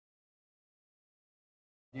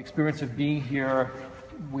The experience of being here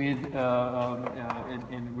with,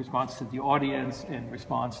 in response to the audience, in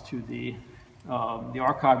response to the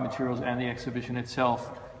archive materials and the exhibition itself,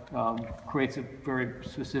 creates a very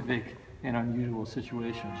specific and unusual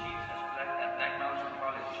situation.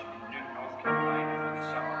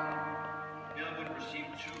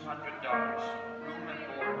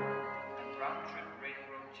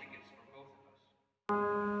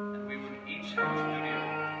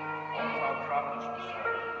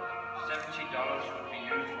 $70 would be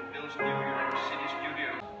used for Bill's New York City studio.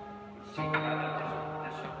 Would seek rather desolate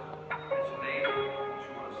to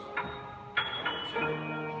us,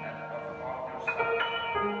 provocative at of Arnold's side.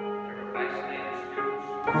 There were isolated students,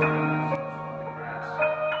 silence on the grass,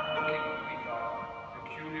 looking, we thought,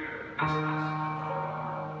 peculiar business.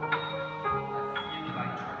 I feel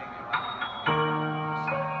like turning around now.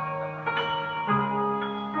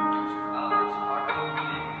 Joseph Albert's heartfelt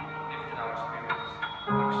meeting lifted our spirits.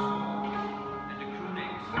 Like so.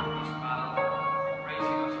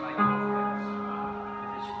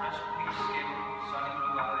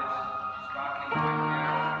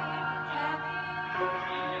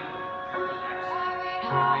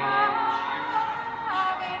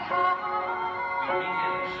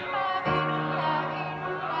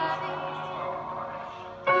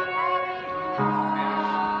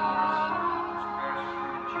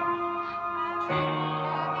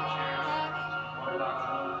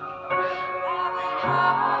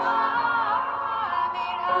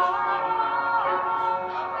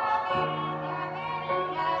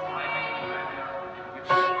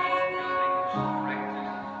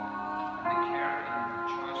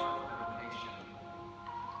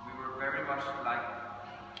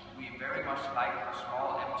 We very much like a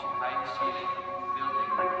small, empty, high-ceilinged building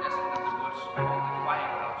nestled in the woods called the Quiet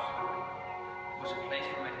House. It was a place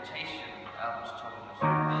for meditation, Albus told us,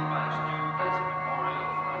 built by a student as a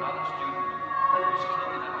memorial for another student who was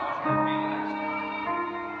killed in an automobile accident.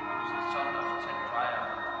 He was the son of Ted Dreyer,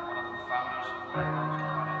 one of the founders of Black Mountain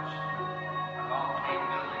College. A long, plain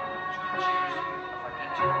building with two tiers of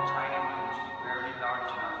identical tiny rooms, barely large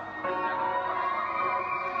enough for a narrow apartment.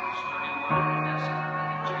 The sturdy wooden desk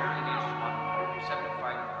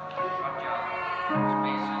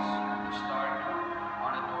spaces with stark,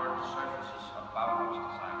 unadorned surfaces of Bauhaus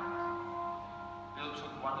design. Bill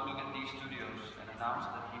took one look at these studios and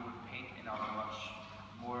announced that he would paint in our much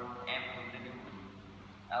more ample living room.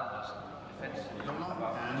 Albus, defensive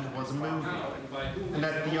about and was a movie, and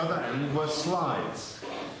at the other end were slides.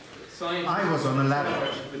 I was on a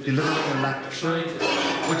ladder, delivering a lecture,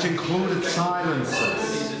 which included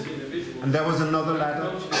silences, and there was another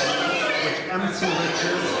ladder, which MC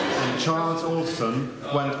Richards and Charles Olson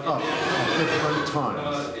went up at different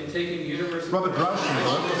times. Robert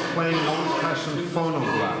Rauschenberg was playing an old-fashioned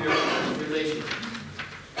phonograph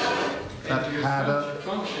that had a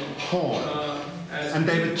horn, and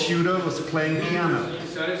David Tudor was playing piano.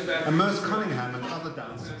 And Merce Cunningham and other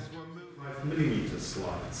dancers were 5mm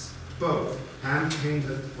slides, both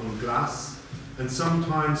hand-painted on glass and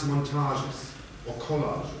sometimes montages or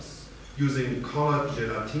collages, using colored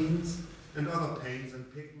gelatines and other paints and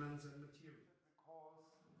pigments and materials.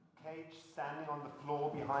 Cage standing on the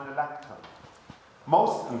floor behind a lectern.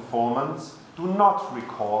 Most informants do not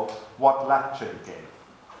recall what lecture he gave,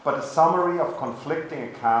 but a summary of conflicting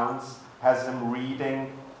accounts has him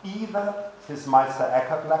reading either his Meister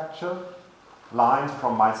Eckhart lecture, lines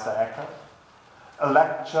from Meister Eckhart, a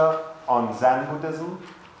lecture on Zen Buddhism,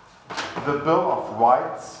 the Bill of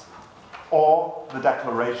Rights, or the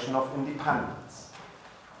Declaration of Independence.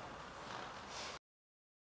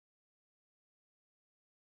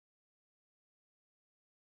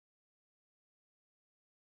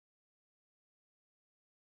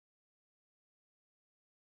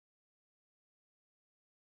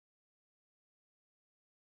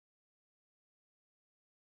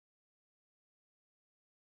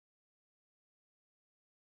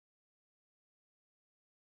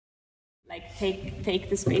 Like take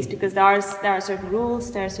the space, because there are certain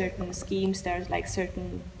rules, there are certain schemes, there's like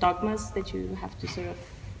certain dogmas that you have to sort of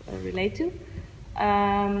relate to,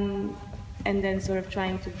 and then sort of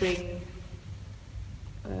trying to bring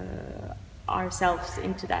ourselves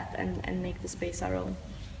into that and make the space our own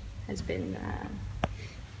has been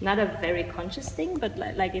not a very conscious thing, but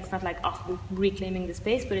like it's not like reclaiming the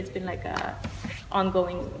space, but it's been like a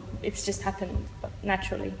ongoing. It's just happened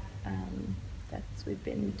naturally. That we've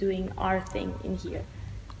been doing our thing in here,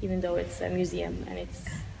 even though it's a museum and it's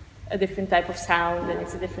a different type of sound and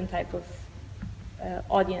it's a different type of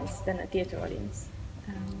audience than a theater audience.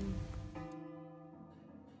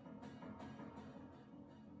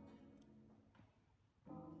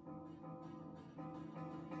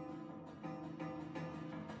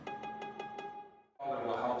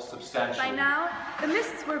 substantially. By now, the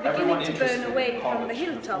mists were beginning to burn away from the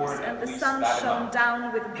hilltops, and the sun shone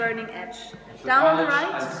down with a burning edge. Down on the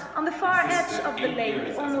right, on the far edge of the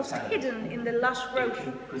lake, almost hidden in the lush growth,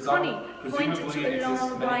 Connie pointed to a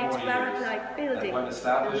long, white, barrack-like building, the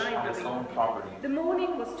library. The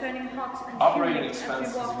morning was turning hot and humid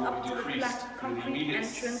as we walked up to the flat concrete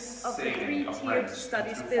entrance of the three-tiered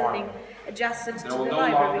studies building adjacent to the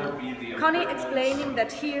library. Connie explaining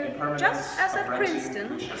that here, just as at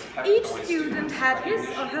Princeton, each student had his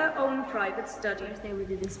or her own private study. Thursday we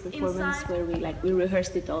did this performance where we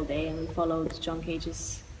rehearsed it all day and we followed John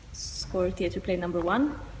Cage's score theatre play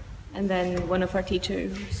 #1, and then one of our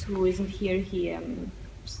teachers who isn't here, he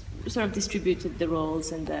sort of distributed the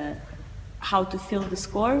roles and how to fill the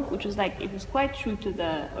score, which was it was quite true to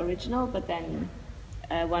the original, but then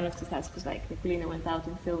one of the tasks was Nicolina went out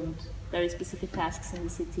and filmed very specific tasks in the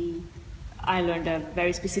city. I learned a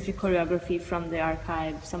very specific choreography from the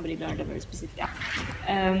archive. Somebody learned a very specific,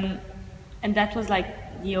 and that was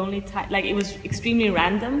the only time. It was extremely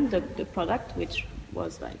random, the product, which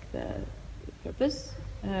was the purpose.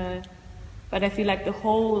 But I feel the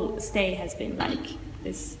whole stay has been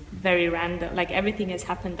this very random. Everything has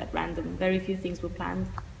happened at random. Very few things were planned,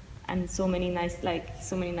 and so many nice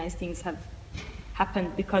things have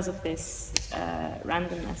happened because of this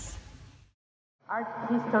randomness. Art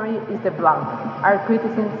history is the blank. Art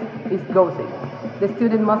criticism is gossip. The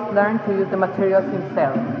student must learn to use the materials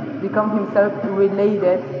himself, become himself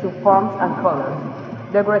related to forms and colors.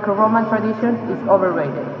 The Greco-Roman tradition is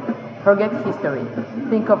overrated. Forget history.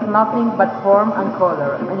 Think of nothing but form and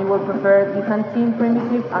color, and you will prefer Byzantine,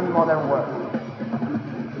 primitive, and modern work.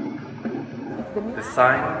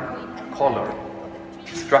 Design, color,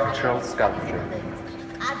 structural sculpture.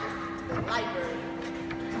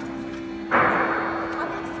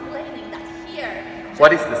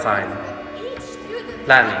 What is design?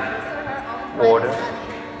 Planning, order,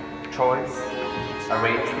 choice,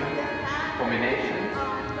 arrangement, combination,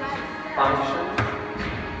 function,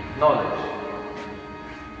 knowledge.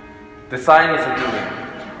 Design is a doing.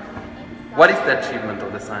 What is the achievement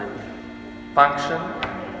of design? Function,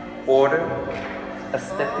 order,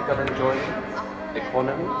 aesthetical enjoyment,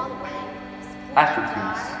 economy,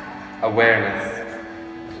 attitudes, awareness.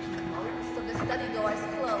 So the study door is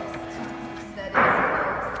closed.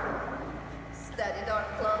 Study door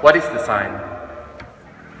closed. What is design?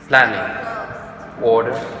 Planning,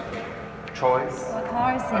 order, choice,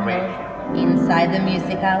 arrangement. Inside the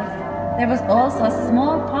music house, there was also a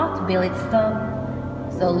small pot-billet stove,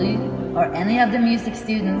 so Luke or any of the music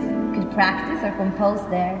students could practice or compose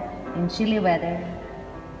there in chilly weather.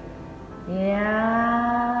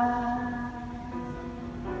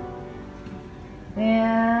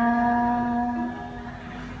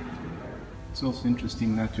 It's also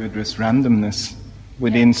interesting that you address randomness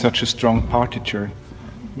within such a strong partiture,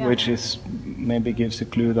 which is maybe gives a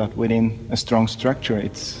clue that within a strong structure,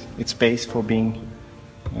 it's space for being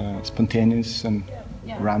spontaneous and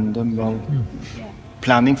random,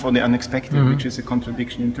 planning for the unexpected, which is a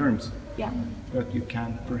contradiction in terms. But you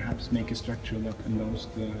can perhaps make a structure that allows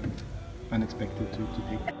the unexpected to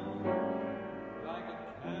take.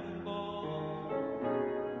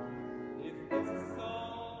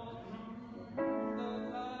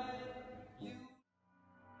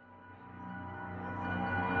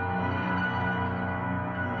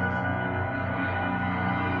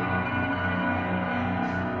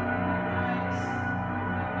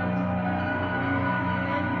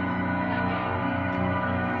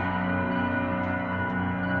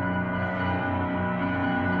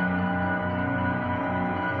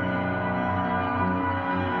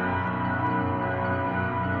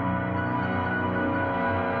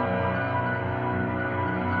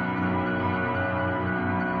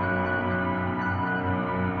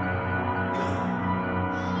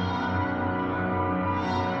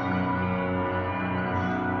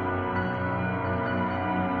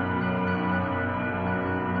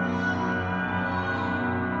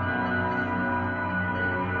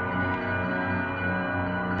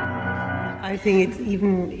 I think it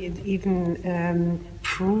even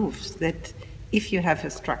proves that if you have a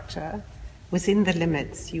structure, within the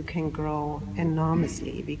limits you can grow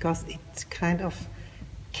enormously, because it kind of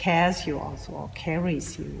cares you also, or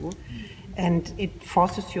carries you, and it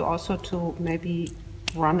forces you also to maybe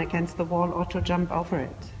run against the wall or to jump over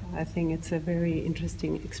it. I think it's a very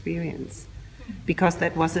interesting experience, because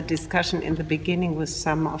that was a discussion in the beginning with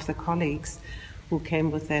some of the colleagues who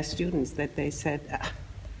came with their students, that they said,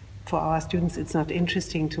 for our students, it's not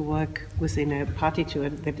interesting to work within a partiture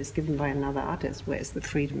that is given by another artist. Where is the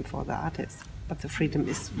freedom for the artist? But the freedom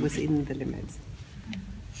is within the limits.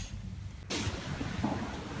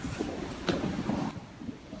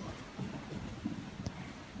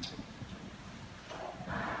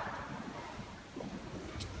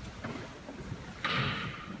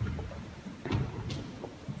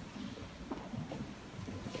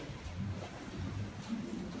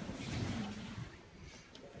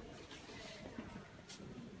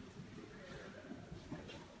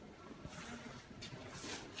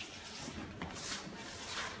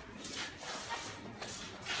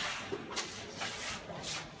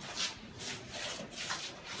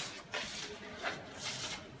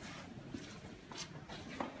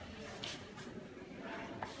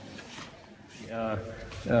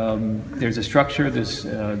 There's a structure,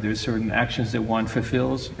 there's certain actions that one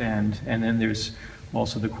fulfills, and then there's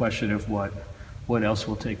also the question of what else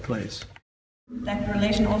will take place. That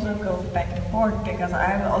relation also goes back and forth, because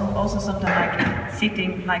I also sometimes like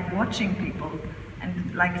sitting, like watching people,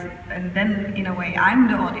 and then in a way I'm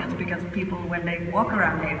the audience, because people, when they walk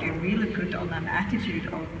around there, they really put on an attitude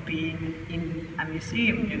of being in a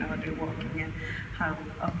museum. You know, they're walking and how,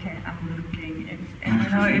 okay, I'm looking, and you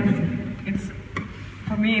know, it's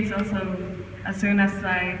for me, it's also, as soon as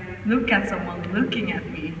I look at someone looking at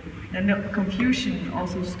me, then the confusion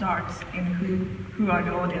also starts in who are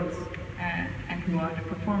the audience and who are the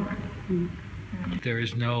performer. There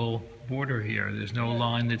is no border here. There's no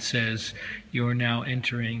line that says you're now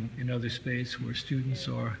entering another space where students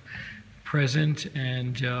are present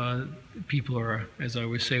and people are, as I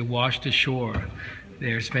would say, washed ashore.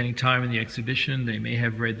 They're spending time in the exhibition. They may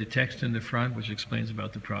have read the text in the front, which explains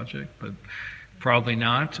about the project, but probably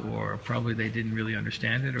not, or probably they didn't really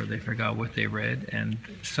understand it, or they forgot what they read, and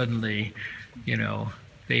suddenly, you know,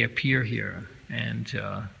 they appear here. And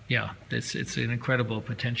yeah, it's an incredible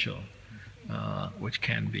potential, which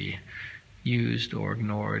can be used or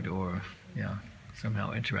ignored or, yeah,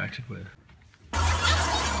 somehow interacted with.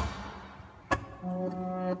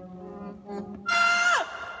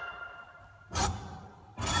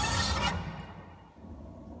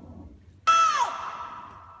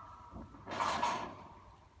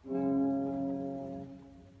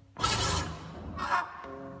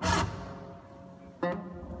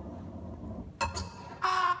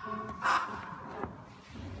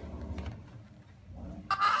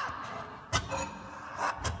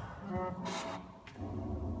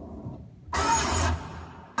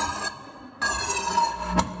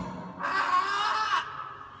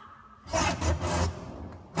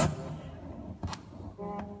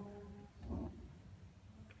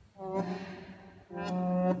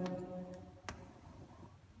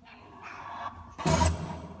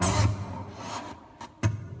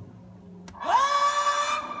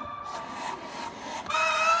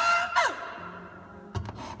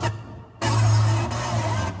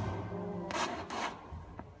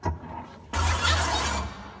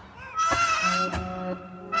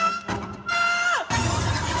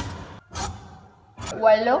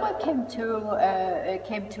 Well, Laura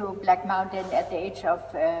came to Black Mountain at the age of,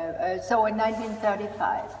 so in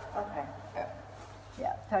 1935. Okay.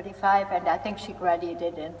 Yeah, 35, and I think she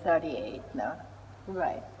graduated in 38, no?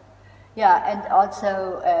 Right. Yeah, and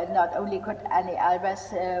also not only could Annie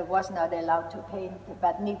Alves was not allowed to paint,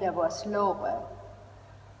 but neither was Laura.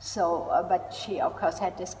 So, but she of course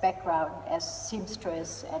had this background as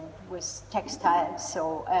seamstress and with textiles,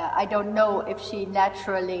 so I don't know if she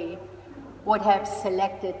naturally would have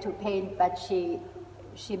selected to paint, but she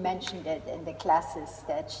mentioned it in the classes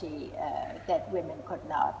that that women could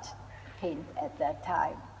not paint at that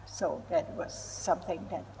time. So that was something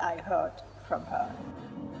that I heard from her.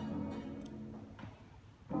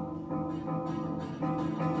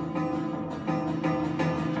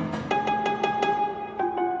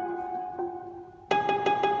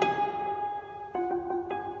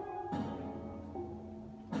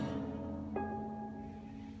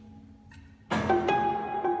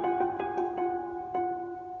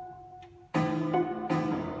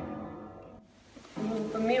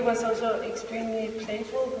 It was also extremely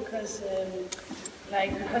playful because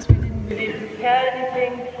we didn't really prepare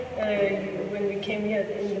anything. When we came here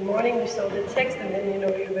in the morning, we saw the text, and then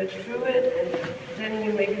you read through it, and then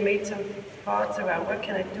you maybe made some thoughts around what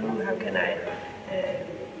can I do, how can I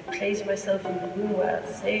place myself in the room where I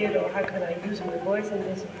say it, or how can I use my voice in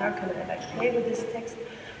this, or how can I play with this text.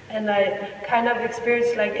 And I kind of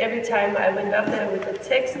experienced every time I went up there with the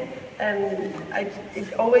text, and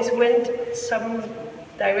it always went some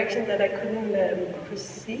direction that I couldn't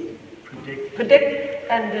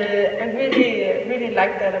predict, and I really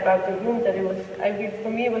liked that about the room. That it was,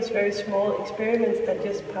 for me, it was very small experiments that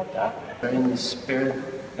just popped up. In the spirit,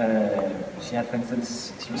 she had, for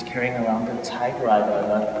instance, she was carrying around a typewriter a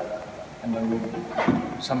lot, and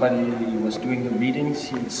when somebody was doing the readings,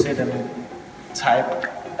 she would sit and type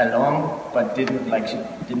along, but she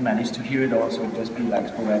didn't manage to hear it all, so it would just be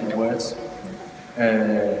sporadic words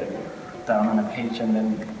down on a page, and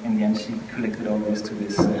then in the end she collected all this to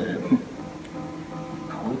this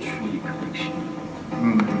poetry collection,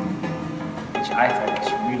 which I thought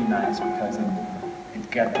was really nice because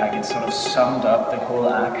it sort of summed up the whole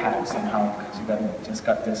archive somehow, because you just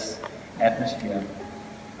got this atmosphere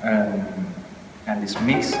and this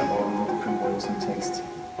mix of all the different words and text.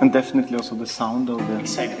 And definitely also the sound of the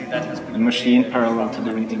that has been machine parallel to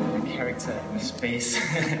the reading. The character in space.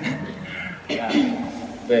 Yeah.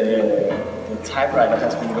 the typewriter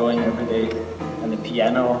has been going every day, and the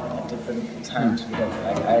piano at different times.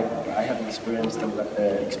 I have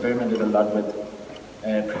experimented a lot with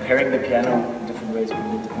preparing the piano in different ways,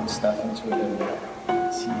 putting different stuff into it,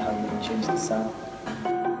 and see how you can change the sound.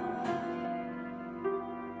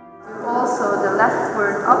 Also, the left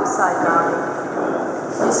word upside down.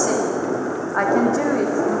 You see, I can do it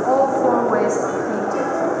in all 4 ways of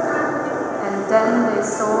painting. And then they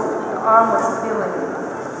saw the arm was a villain.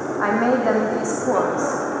 I made them these forms.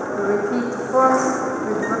 We repeat the forms,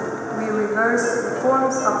 we reverse the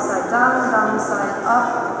forms upside down, downside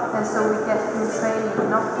up, and so we get new training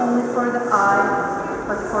not only for the eye,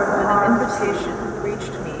 but for the arm. An invitation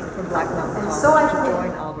reached me from Black Mountain College to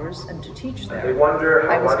join Albers and to teach there. They wonder how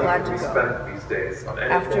I was money glad can to be go. spent these days on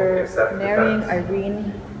anything After except marrying defense.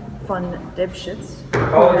 Irene von Debschitz, who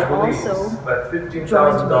College had believes also that joined me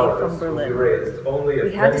 $15,000 from will be Berlin, raised only if we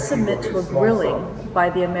had to many submit people to a give small grilling sums. by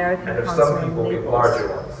the American And if some consul in people give Naples, larger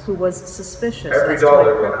ones. who was suspicious Every as to my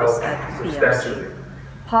dollar will purpose help at substantially.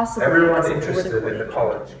 BMC, possibly Everyone as a interested political in the agent.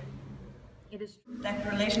 college. It is That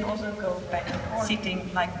relation also goes back and forth,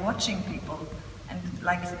 sitting, like watching people,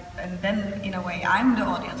 and then in a way I'm the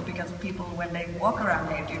audience, because people when they walk around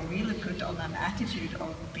there, they really put on an attitude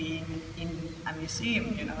of being in a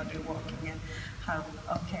museum. You know, they're walking and how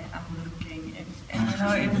okay I'm looking, and you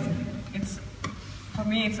know it's for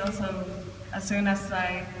me it's also as soon as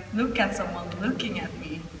I look at someone looking at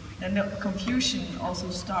me, then the confusion also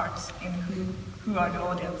starts in who are the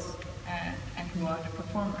audience and who are the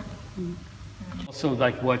performer. Also,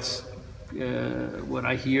 like what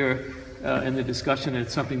I hear in the discussion, and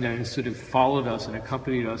it's something that has sort of followed us and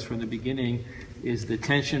accompanied us from the beginning, is the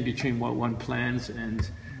tension between what one plans and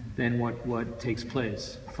then what takes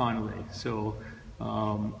place finally. So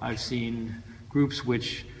I've seen groups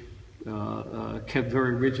which kept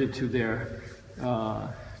very rigid to their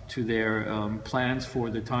plans for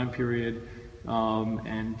the time period,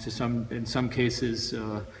 and in some cases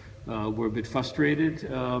were a bit frustrated,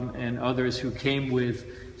 and others who came with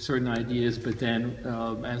certain ideas, but then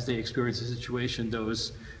as they experienced the situation,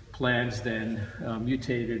 those plans then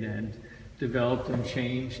mutated and developed and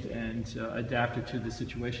changed and adapted to the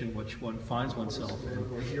situation which one finds oneself in.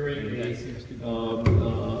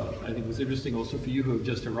 I think it was interesting also for you who have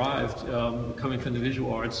just arrived, coming from the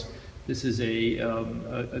visual arts. This is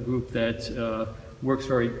a group that works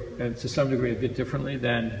very, to some degree, a bit differently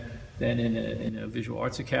than in a visual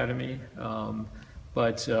arts academy.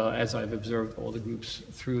 But as I've observed all the groups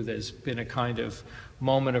through, there's been a kind of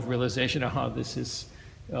moment of realization of how this is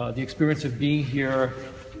the experience of being here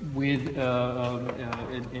with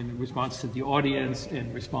in response to the audience,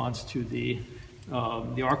 in response to the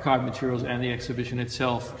archive materials and the exhibition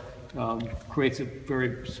itself, creates a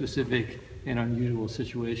very specific and unusual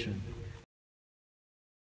situation.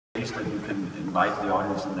 That you can invite the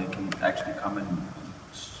audience and they can actually come and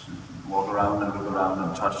walk around and look around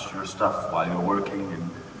and touch your stuff while you're working, and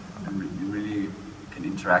you really can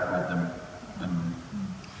interact with them.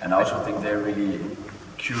 And I also think they're really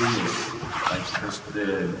curious, like, because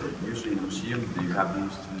usually in a museum you have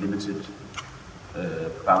these limited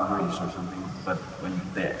boundaries or something, but when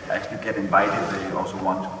they actually get invited, they also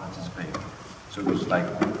want to participate. So it's like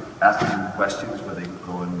asking them questions where they could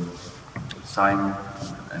go and sign,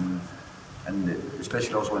 and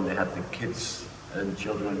especially also when they had the kids and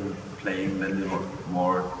children playing, then it was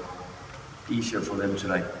more easier for them to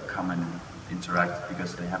like come and interact,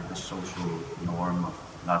 because they have the social norm of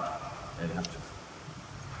not, they have to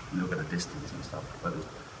look at a distance and stuff. But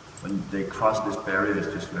when they cross this barrier,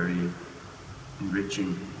 it's just very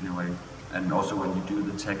enriching in a way. And also when you do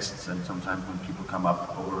the texts, and sometimes when people come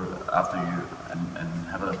up over after you and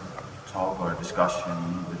have a talk or a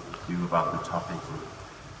discussion with you about the topic,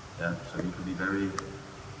 yeah, so you can be very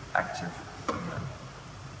active.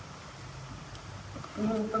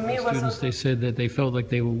 For me, it was Students, they said that they felt like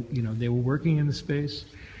they were working in the space,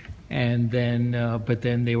 and then but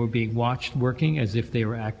then they were being watched working as if they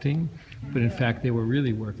were acting, but in fact they were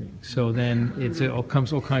really working. So then it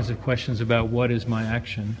comes all kinds of questions about what is my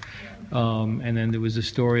action, and then there was a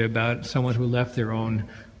story about someone who left their own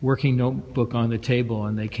working notebook on the table,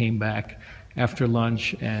 and they came back after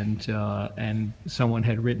lunch, and someone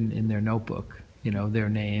had written in their notebook, their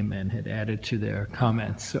name, and had added to their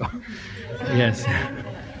comments. So, yes.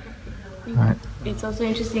 Right. It's also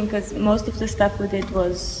interesting because most of the stuff we did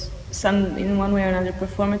was some in one way or another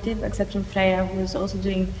performative, except from Freya, who was also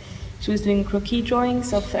she was doing croquis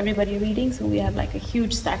drawings of everybody reading. So we have like a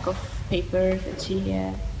huge stack of paper that she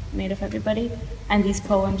made of everybody, and these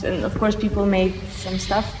poems. And of course, people made some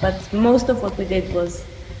stuff, but most of what we did was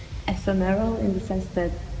ephemeral in the sense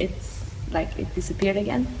that like it disappeared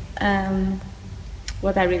again.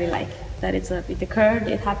 What I really like, that it occurred,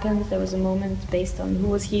 it happened, there was a moment based on who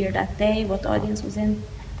was here that day, what audience was in,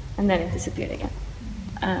 and then it disappeared again.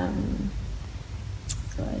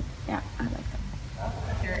 Yeah, I like that.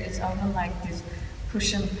 There is often like this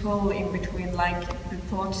push and pull in between like the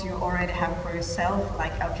thoughts you already have for yourself,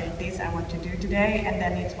 like, okay, this I want to do today, and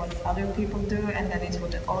then it's what other people do, and then it's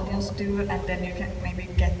what the audience do, and then you can maybe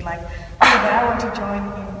get like, oh, but I want to join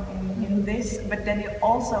in this, but then you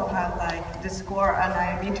also have like the score, and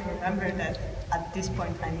I need to remember that at this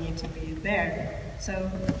point I need to be there. So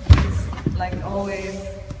it's like always,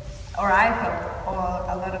 or I felt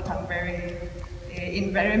a lot of time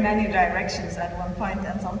in very many directions at one point,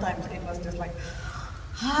 and sometimes it was just like,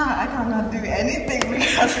 I cannot do anything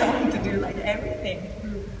because I want to do like everything.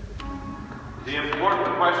 The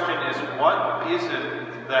important question is, what is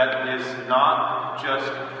it that is not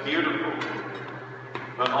just beautiful,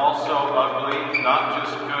 but also ugly, not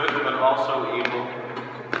just good, but also evil,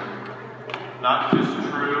 not just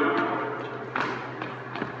true,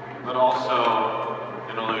 but also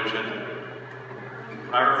an illusion?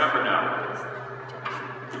 I remember now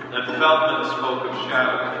that Feldman spoke of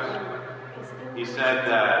shadows. He said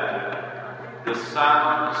that the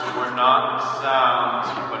sounds were not sounds,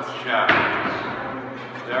 but shadows.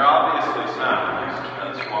 They're obviously sounds,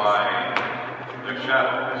 that's why they're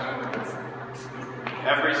shadows.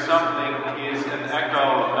 Every something is an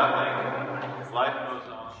echo of nothing. Life goes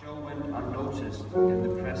on. The show went unnoticed in the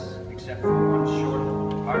press, except for one short,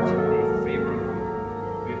 heartily favorable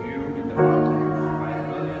review in the London by a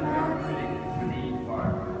brilliant young critic, Lee Farr.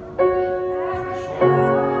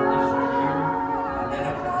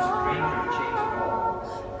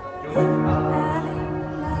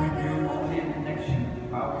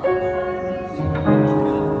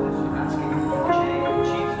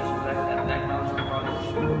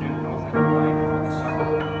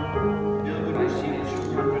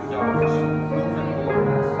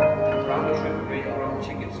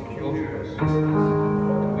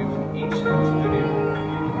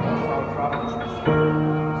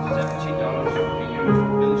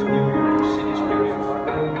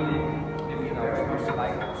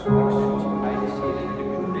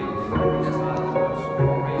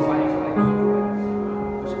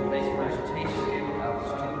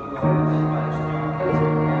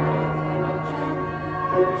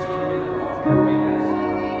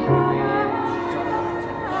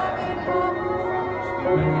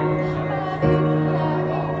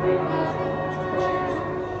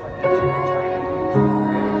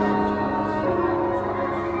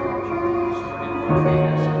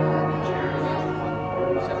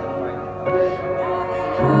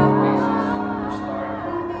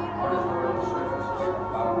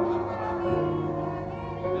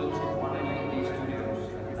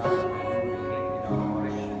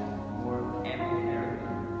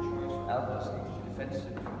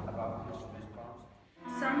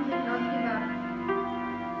 Some did not give up.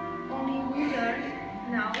 Only we learned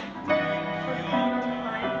now what cannot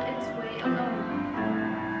find its way alone.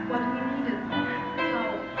 What we needed, how.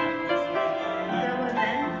 There were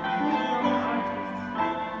then full-grown artists,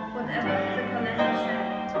 whatever the calendar said.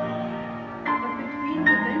 But between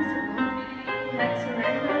the invincible, who had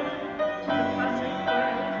surrendered to the public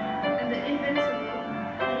world, and the invincible,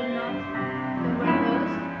 who did not, there were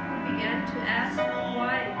those who began to ask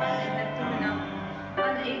why they had given up,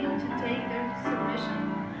 unable to take their submission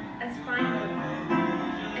as final,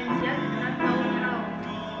 and yet not knowing how,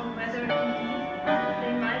 or whether indeed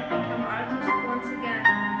they might become artists once again.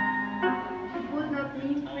 It would not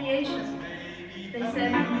mean creation, they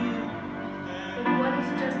said it knew, but what is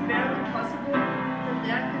just barely possible, that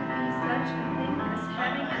there could be such a thing as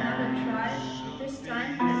having another try, this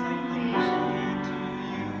time as recreation.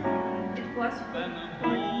 It was for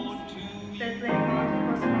these that Dreyblatt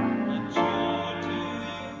was